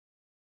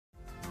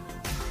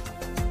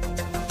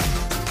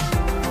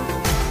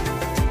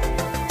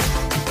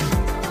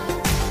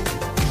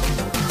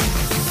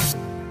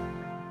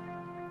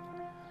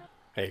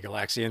Hey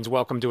Galaxians,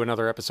 welcome to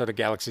another episode of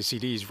Galaxy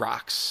CDs,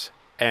 Rocks,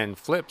 and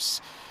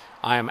Flips.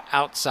 I am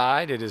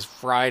outside. It is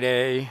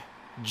Friday,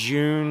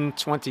 June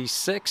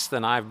 26th,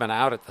 and I've been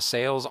out at the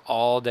sales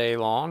all day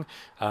long.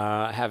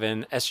 I have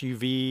an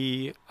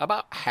SUV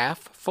about half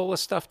full of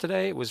stuff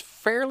today. It was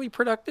fairly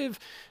productive,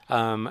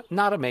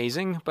 not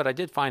amazing, but I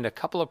did find a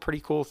couple of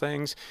pretty cool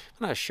things.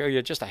 I'm going to show you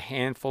just a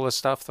handful of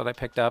stuff that I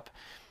picked up.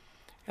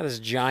 Got this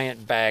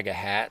giant bag of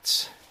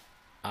hats.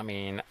 I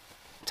mean,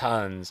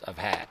 tons of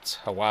hats.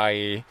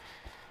 Hawaii,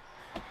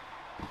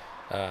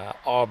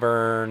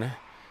 Auburn,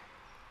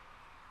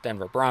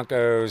 Denver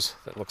Broncos,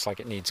 that looks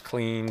like it needs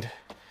cleaned,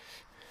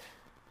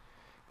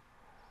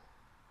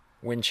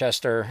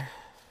 Winchester,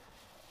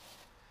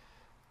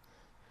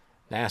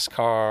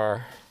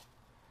 NASCAR,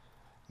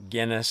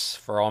 Guinness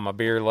for all my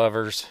beer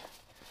lovers,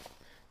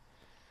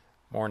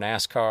 more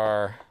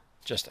NASCAR,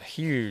 just a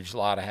huge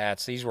lot of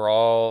hats. These were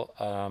all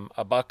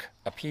 $1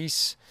 a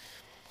piece.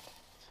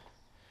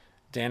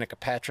 Danica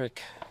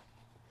Patrick.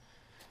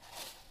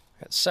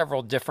 Got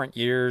several different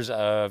years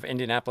of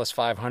Indianapolis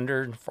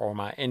 500 for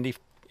my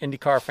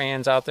IndyCar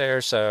fans out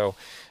there. So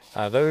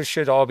those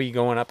should all be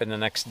going up in the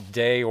next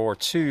day or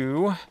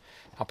two.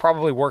 I'll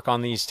probably work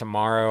on these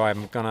tomorrow. I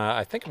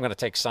think I'm gonna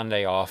take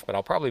Sunday off, but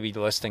I'll probably be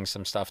listing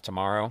some stuff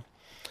tomorrow.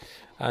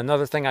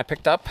 Another thing I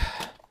picked up,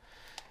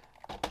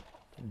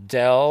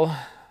 Dell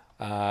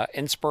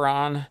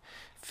Inspiron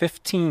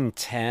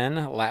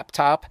 1510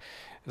 laptop.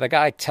 The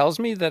guy tells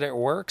me that it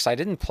works. I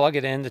didn't plug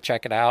it in to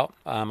check it out.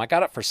 I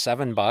got it for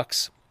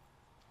 $7.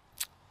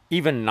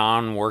 Even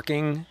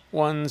non-working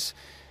ones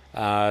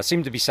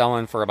seem to be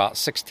selling for about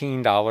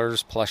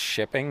 $16 plus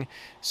shipping.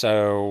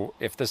 So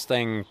if this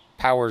thing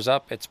powers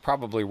up, it's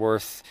probably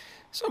worth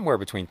somewhere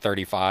between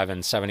 $35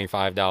 and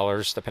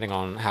 $75, depending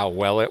on how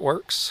well it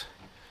works.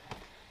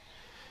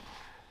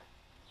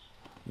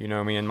 You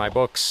know me and my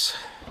books.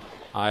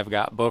 I've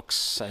got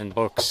books and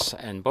books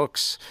and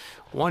books.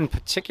 One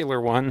particular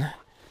one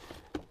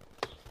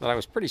that I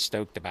was pretty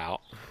stoked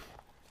about.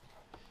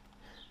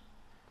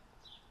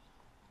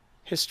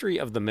 History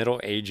of the Middle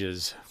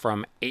Ages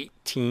from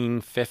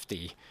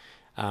 1850.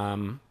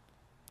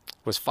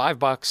 Was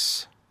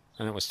 $5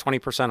 and it was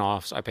 20%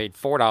 off, so I paid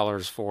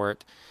 $4 for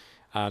it.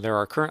 There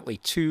are currently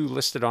two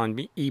listed on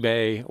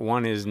eBay.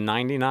 One is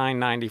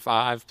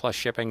 $99.95 plus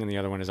shipping, and the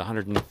other one is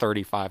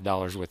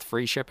 $135 with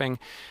free shipping.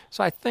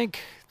 So I think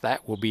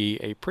that will be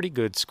a pretty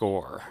good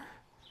score.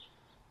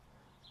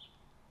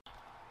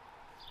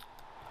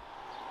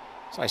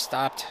 So I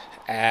stopped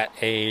at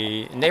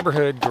a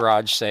neighborhood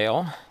garage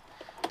sale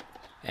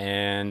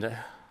and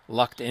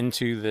lucked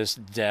into this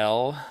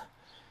Dell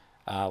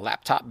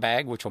laptop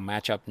bag, which will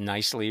match up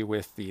nicely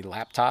with the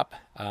laptop.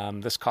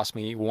 This cost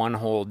me $1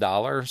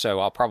 whole, so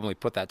I'll probably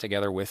put that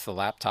together with the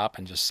laptop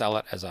and just sell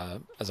it as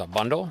a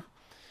bundle.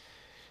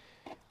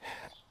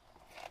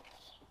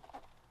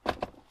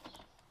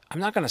 I'm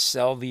not going to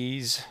sell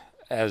these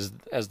as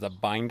the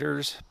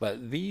binders,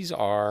 but these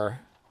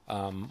are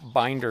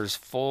binders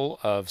full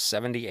of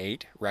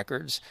 78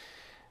 records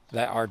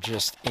that are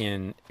just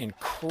in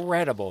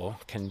incredible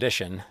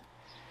condition.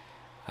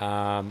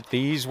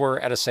 These were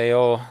at a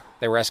sale.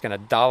 They were asking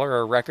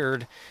 $1 a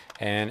record,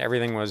 and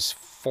everything was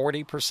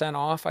 40%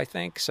 off, I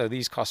think. So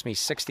these cost me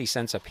 60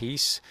 cents a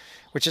piece,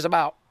 which is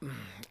about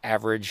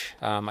average.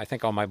 I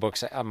think all my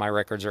books, my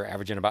records are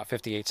averaging about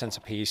 58 cents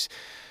a piece.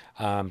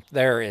 I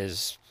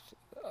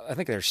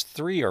think there's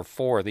 3 or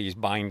 4 of these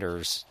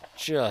binders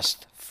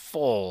just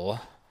full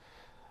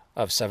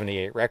of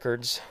 78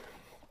 records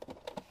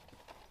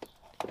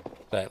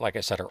that, like I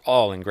said, are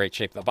all in great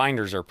shape. The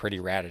binders are pretty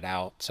ratted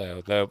out,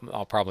 so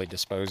I'll probably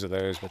dispose of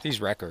those, but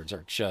these records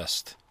are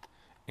just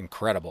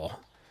incredible.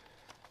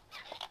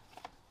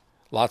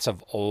 Lots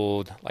of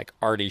old, like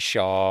Artie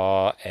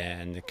Shaw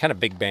and kind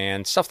of big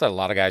band stuff that a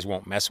lot of guys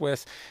won't mess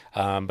with,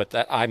 but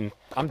that I'm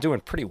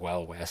doing pretty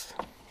well with.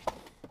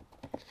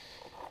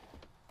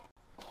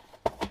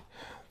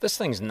 This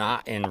thing's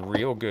not in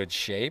real good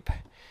shape.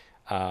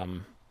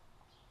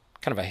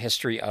 Kind of a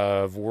history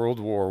of World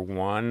War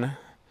I,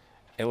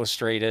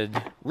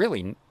 illustrated,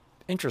 really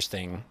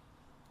interesting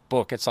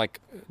book. It's like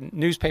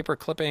newspaper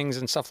clippings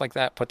and stuff like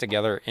that put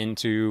together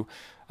into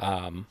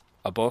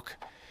a book.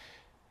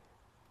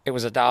 It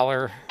was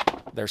 $1.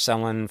 They're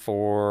selling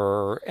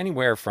for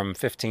anywhere from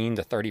 $15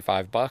 to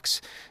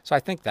 $35. So I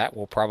think that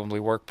will probably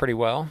work pretty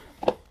well.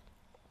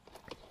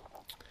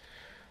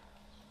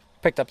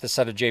 Picked up this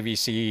set of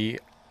JVC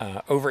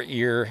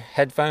over-ear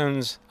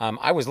headphones.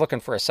 I was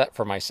looking for a set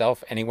for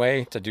myself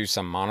anyway to do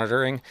some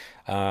monitoring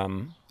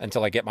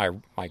until I get my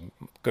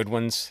good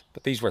ones.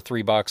 But these were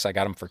 $3. I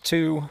got them for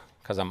 $2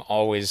 because I'm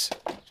always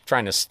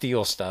trying to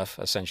steal stuff,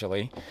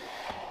 essentially.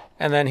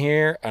 And then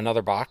here,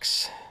 another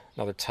box,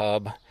 another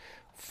tub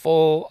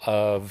full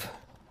of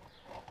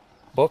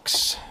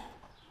books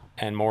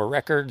and more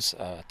records.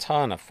 A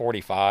ton of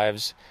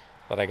 45s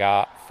that I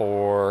got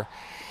for,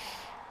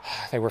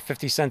 they were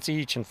 50 cents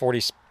each and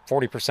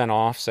 40%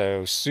 off,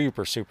 so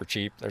super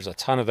cheap. There's a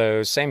ton of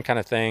those, same kind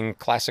of thing,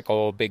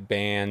 classical big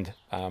band,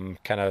 kind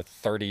of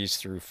 30s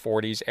through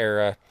 40s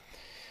era.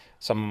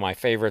 some of my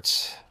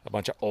favorites, a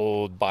bunch of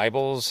old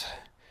Bibles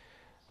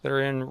that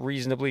are in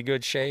reasonably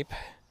good shape.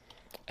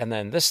 And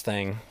then this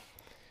thing,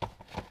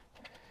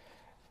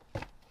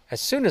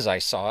 as soon as I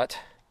saw it,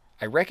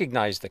 I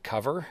recognized the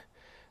cover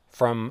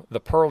from the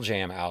Pearl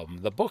Jam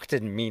album. The book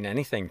didn't mean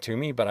anything to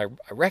me, but I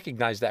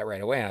recognized that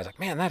right away. And I was like,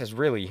 man, that is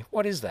really,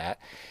 what is that?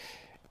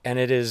 And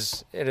it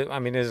is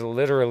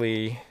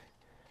literally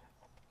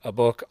a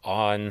book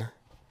on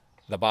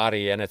the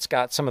body. And it's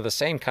got some of the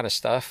same kind of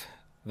stuff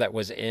that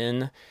was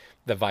in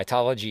the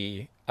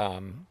Vitalogy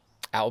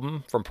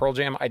album from Pearl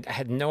Jam. I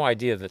had no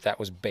idea that that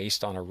was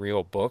based on a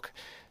real book.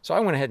 So I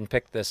went ahead and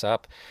picked this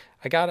up.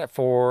 I got it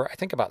for, I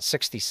think, about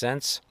 60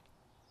 cents.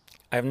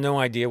 I have no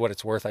idea what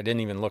it's worth. I didn't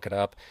even look it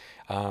up.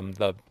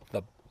 The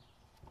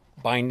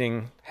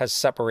binding has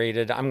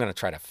separated. I'm going to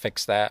try to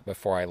fix that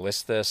before I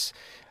list this.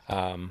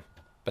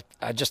 But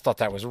I just thought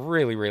that was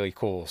really, really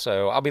cool.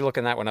 So I'll be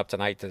looking that one up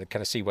tonight to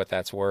kind of see what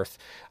that's worth.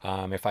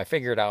 If I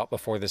figure it out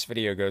before this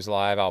video goes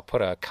live, I'll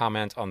put a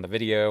comment on the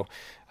video.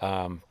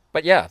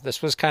 But yeah,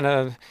 this was kind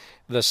of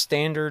the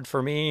standard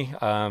for me.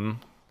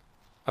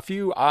 A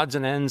few odds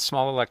and ends,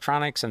 small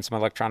electronics and some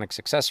electronics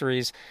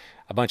accessories,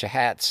 a bunch of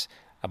hats,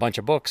 a bunch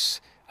of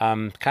books,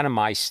 kind of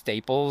my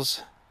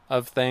staples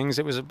of things.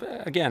 It was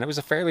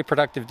a fairly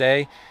productive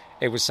day.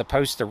 It was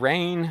supposed to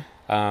rain.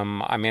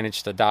 I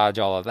managed to dodge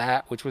all of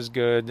that, which was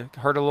good.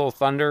 Heard a little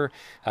thunder,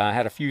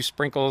 had a few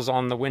sprinkles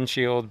on the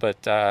windshield, but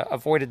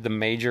avoided the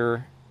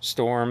major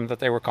storm that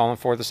they were calling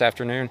for this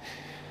afternoon.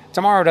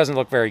 Tomorrow doesn't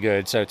look very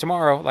good. So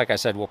tomorrow, like I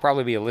said, will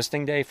probably be a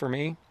listing day for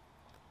me.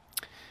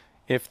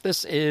 If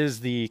this is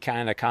the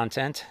kind of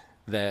content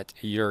that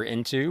you're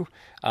into,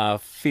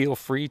 feel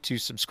free to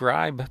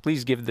subscribe.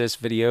 Please give this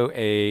video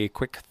a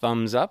quick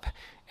thumbs up,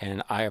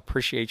 and I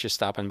appreciate you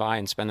stopping by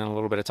and spending a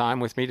little bit of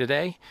time with me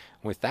today.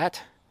 With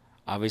that,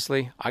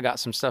 obviously, I got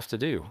some stuff to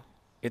do.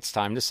 It's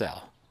time to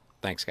sell.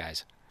 Thanks,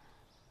 guys.